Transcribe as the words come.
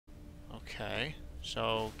Okay,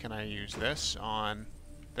 so can I use this on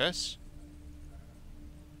this?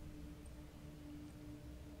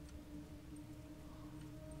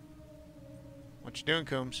 What you doing,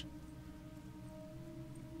 Coombs?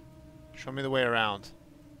 Show me the way around.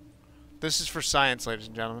 This is for science, ladies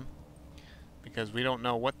and gentlemen, because we don't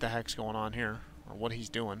know what the heck's going on here, or what he's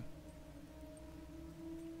doing.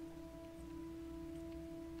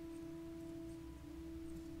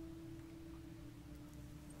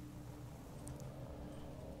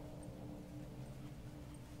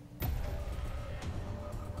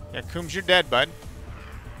 Yeah, Coombs, you're dead, bud.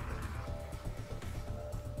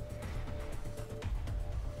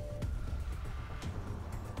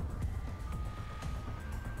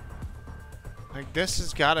 Like, this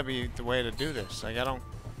has got to be the way to do this. Like, I don't...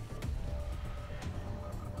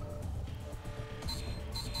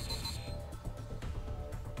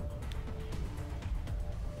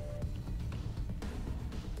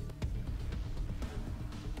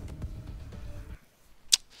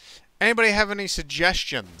 Anybody have any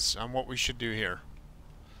suggestions on what we should do here?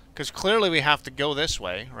 Because clearly we have to go this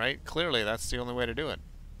way, right? Clearly that's the only way to do it.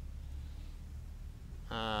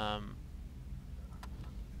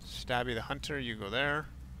 Stabby the Hunter, you go there.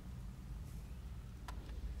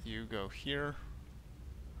 You go here.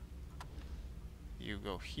 You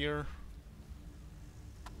go here.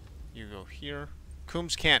 You go here.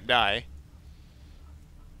 Coombs can't die.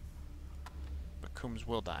 But Coombs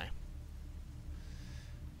will die.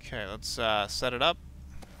 Okay, let's set it up.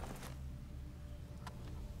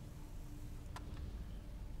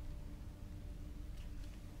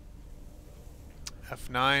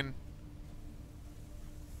 F9.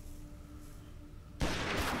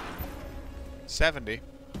 70.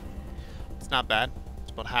 It's not bad.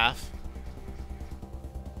 It's about half.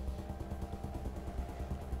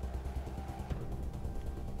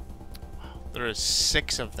 Wow, there is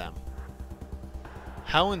 6 of them.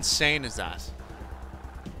 How insane is that?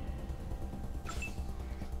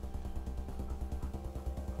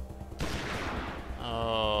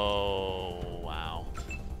 Oh, wow.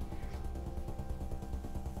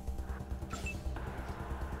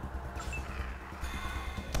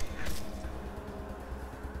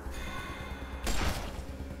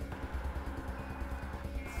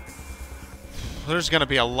 There's gonna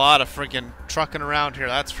be a lot of freaking trucking around here,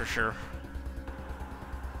 that's for sure.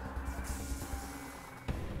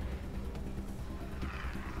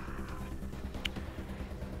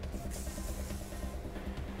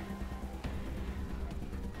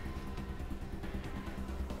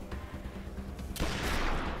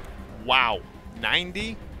 Wow,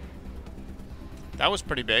 90? That was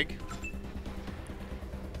pretty big.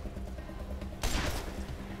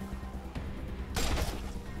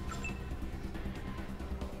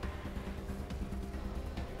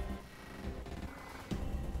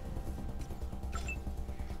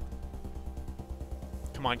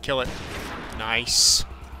 Come on, kill it. Nice.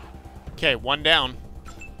 Okay, 1 down.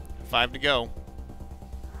 5 to go.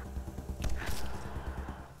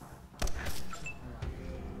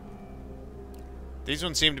 These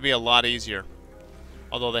ones seem to be a lot easier.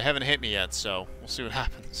 Although they haven't hit me yet, so we'll see what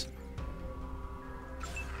happens.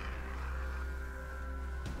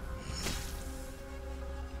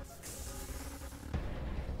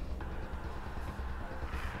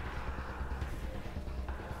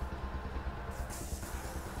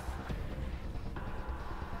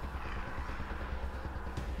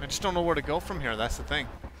 I just don't know where to go from here, that's the thing.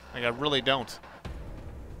 Like, I really don't.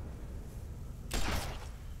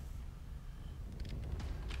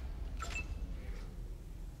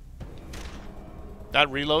 That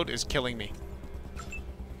reload is killing me.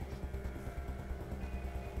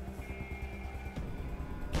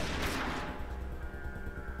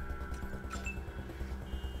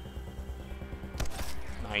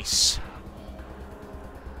 Nice.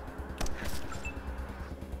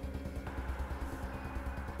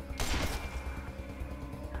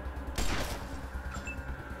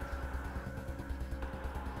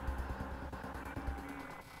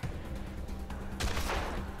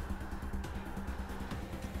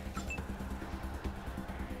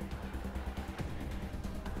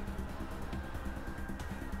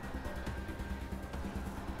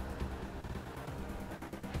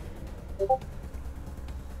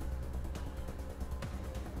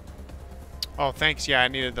 Oh, thanks. Yeah, I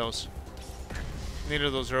needed those.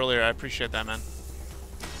 Needed those earlier. I appreciate that, man.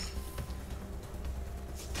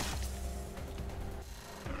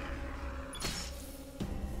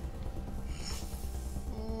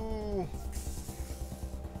 Ooh.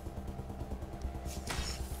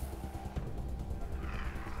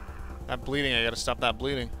 That bleeding, I gotta stop that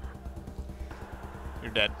bleeding.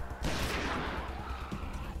 You're dead.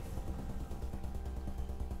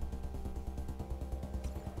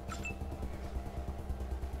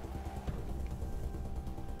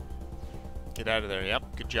 Get out of there.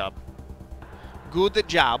 Yep, good job. Good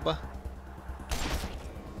job.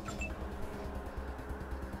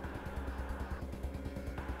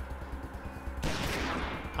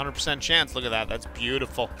 %100 chance. Look at that. That's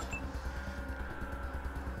beautiful.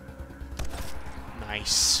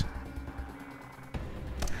 Nice.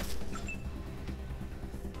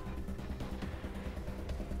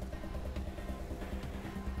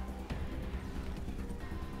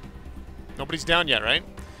 Nobody's down yet, right?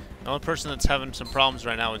 The only person that's having some problems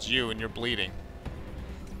right now is you, and you're bleeding.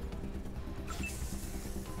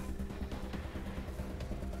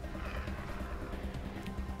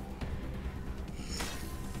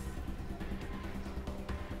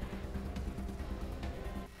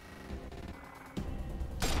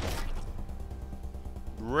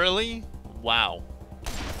 Really? Wow.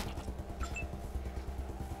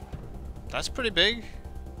 That's pretty big.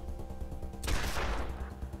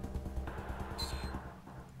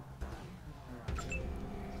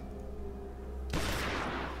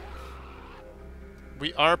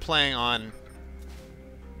 We are playing on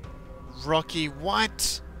Rookie.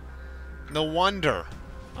 What? No wonder.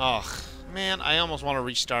 Ugh. Man, I almost want to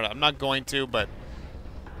restart it. I'm not going to, but...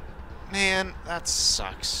 Man, that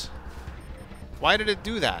sucks. Why did it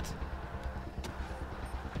do that?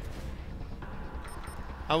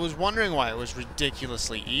 I was wondering why it was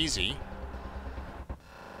ridiculously easy.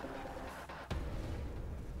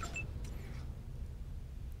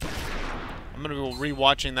 I'm gonna go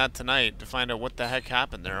re-watching that tonight to find out what the heck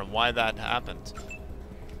happened there and why that happened.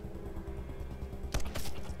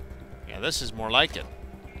 Yeah, this is more like it.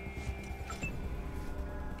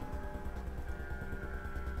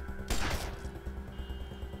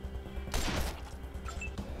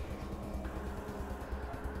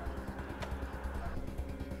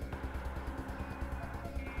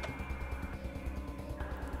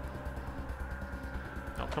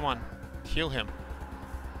 Oh, come on. Heal him.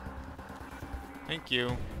 Thank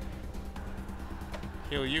you.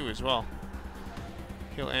 Heal you as well.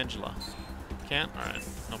 Heal Angela. Can't? Alright,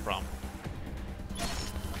 no problem.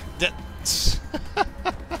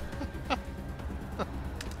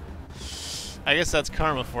 I guess that's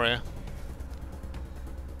karma for you.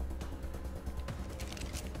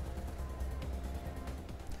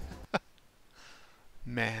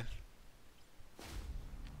 Man.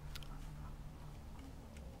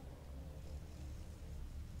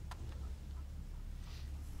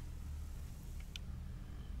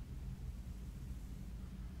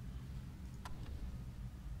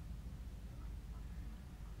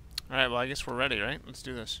 Alright, well, I guess we're ready, right? Let's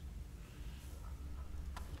do this.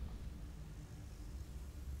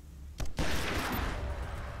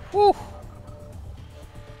 Woo!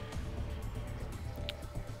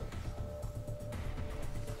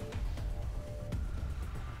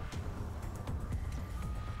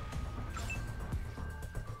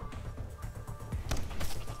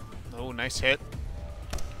 Oh, nice hit.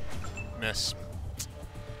 Miss.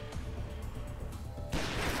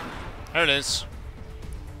 There it is.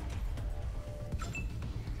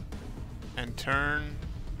 And turn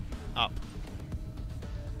up.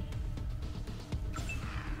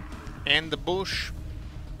 And the bush.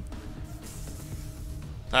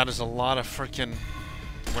 That is a lot of freaking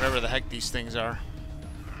whatever the heck these things are.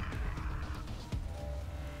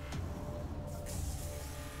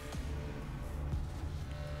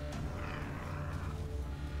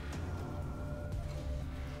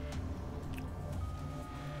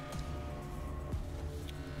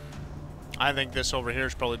 I think this over here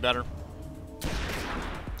is probably better.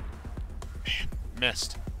 Man,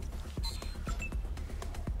 missed.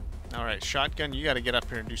 Alright, shotgun, you gotta get up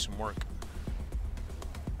here and do some work.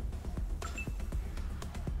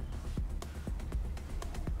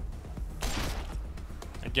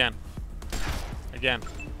 Again. Again.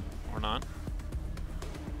 Or not.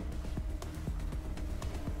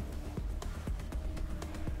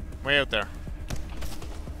 Way out there.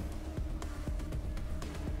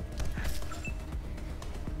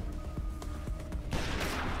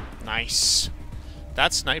 Nice.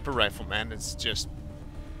 That sniper rifle, man, it's just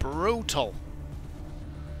brutal.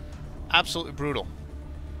 Absolutely brutal.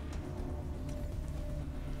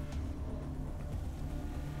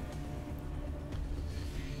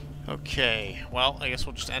 Okay, well, I guess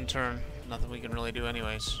we'll just end turn. Nothing we can really do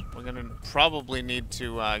anyways. We're gonna probably need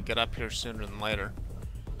to get up here sooner than later.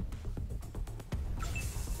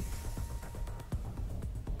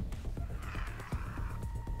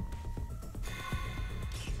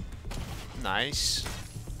 Nice.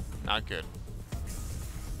 Not good.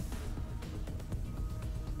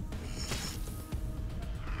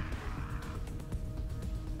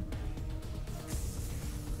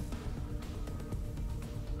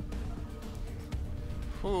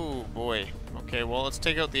 Oh, boy. Okay, well, let's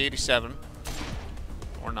take out the 87.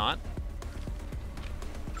 Or not.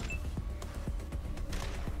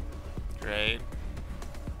 Great.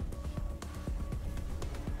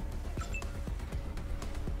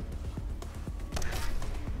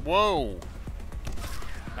 Whoa.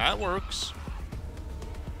 That works.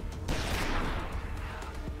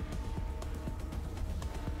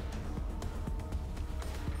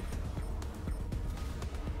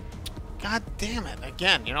 God damn it.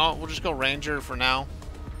 Again, you know what? We'll just go Ranger for now.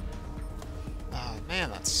 Oh, man,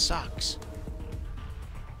 that sucks.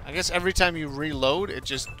 I guess every time you reload, it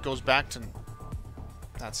just goes back to...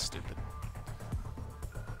 That's stupid.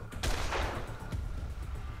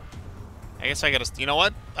 I guess I gotta... You know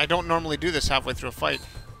what? I don't normally do this halfway through a fight.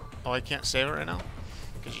 Oh, I can't save it right now?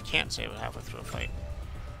 Because you can't save it halfway through a fight.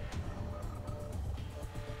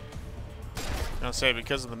 I'll say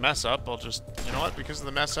because of the mess up, I'll just... You know what? Because of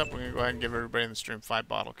the mess up, we're going to go ahead and give everybody in the stream 5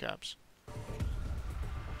 bottle caps.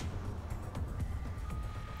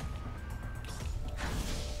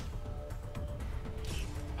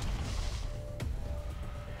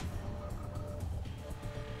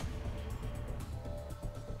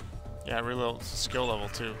 Yeah, reload skill level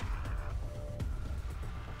too.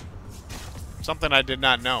 Something I did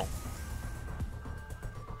not know.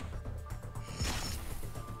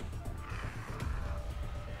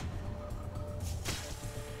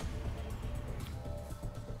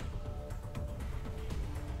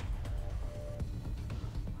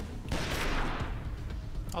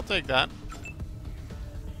 I'll take that.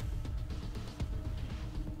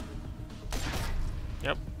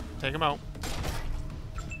 Yep, take him out.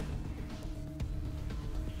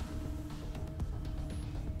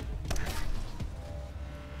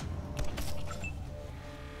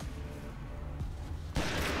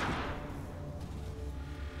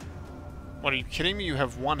 What, are you kidding me? You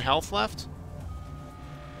have 1 health left?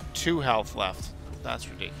 2 health left. That's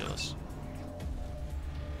ridiculous.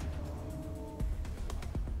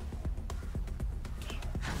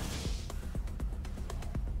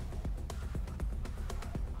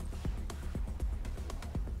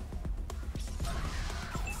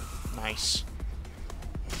 Nice.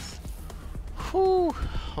 Whew.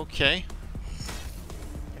 Okay.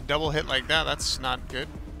 A double hit like that, that's not good.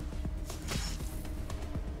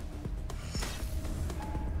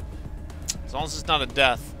 As long as it's not a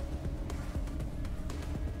death.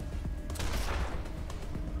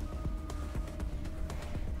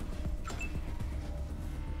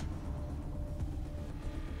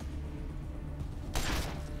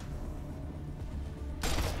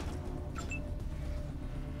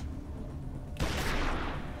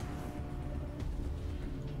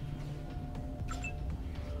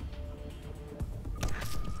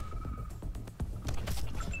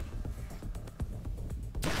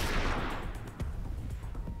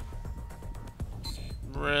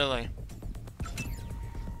 Really?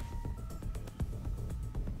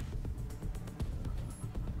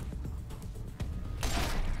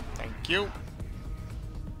 Thank you.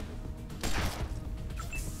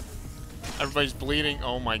 Everybody's bleeding.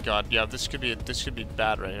 Oh my god. Yeah, this could be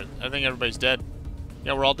bad right here. I think everybody's dead.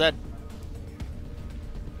 Yeah, we're all dead.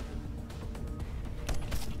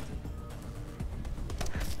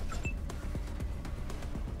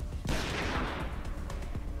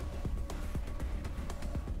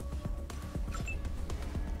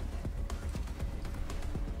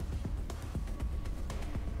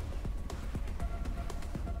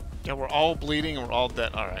 Yeah, we're all bleeding and we're all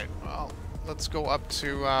dead. Alright, well, let's go up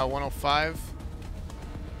to 105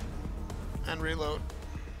 and reload.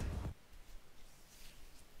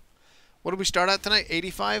 What did we start at tonight?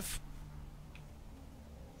 85?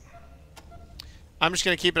 I'm just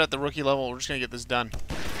going to keep it at the rookie level. We're just going to get this done.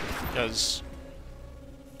 Because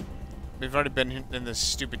we've already been in this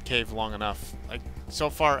stupid cave long enough. Like, so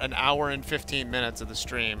far, an hour and 15 minutes of the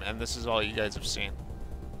stream, and this is all you guys have seen.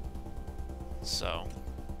 So...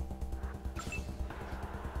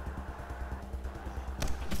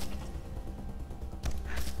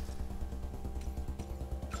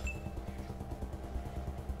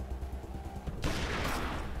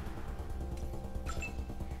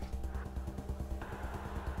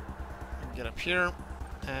 Get up here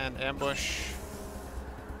and ambush.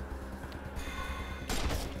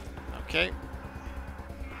 Okay.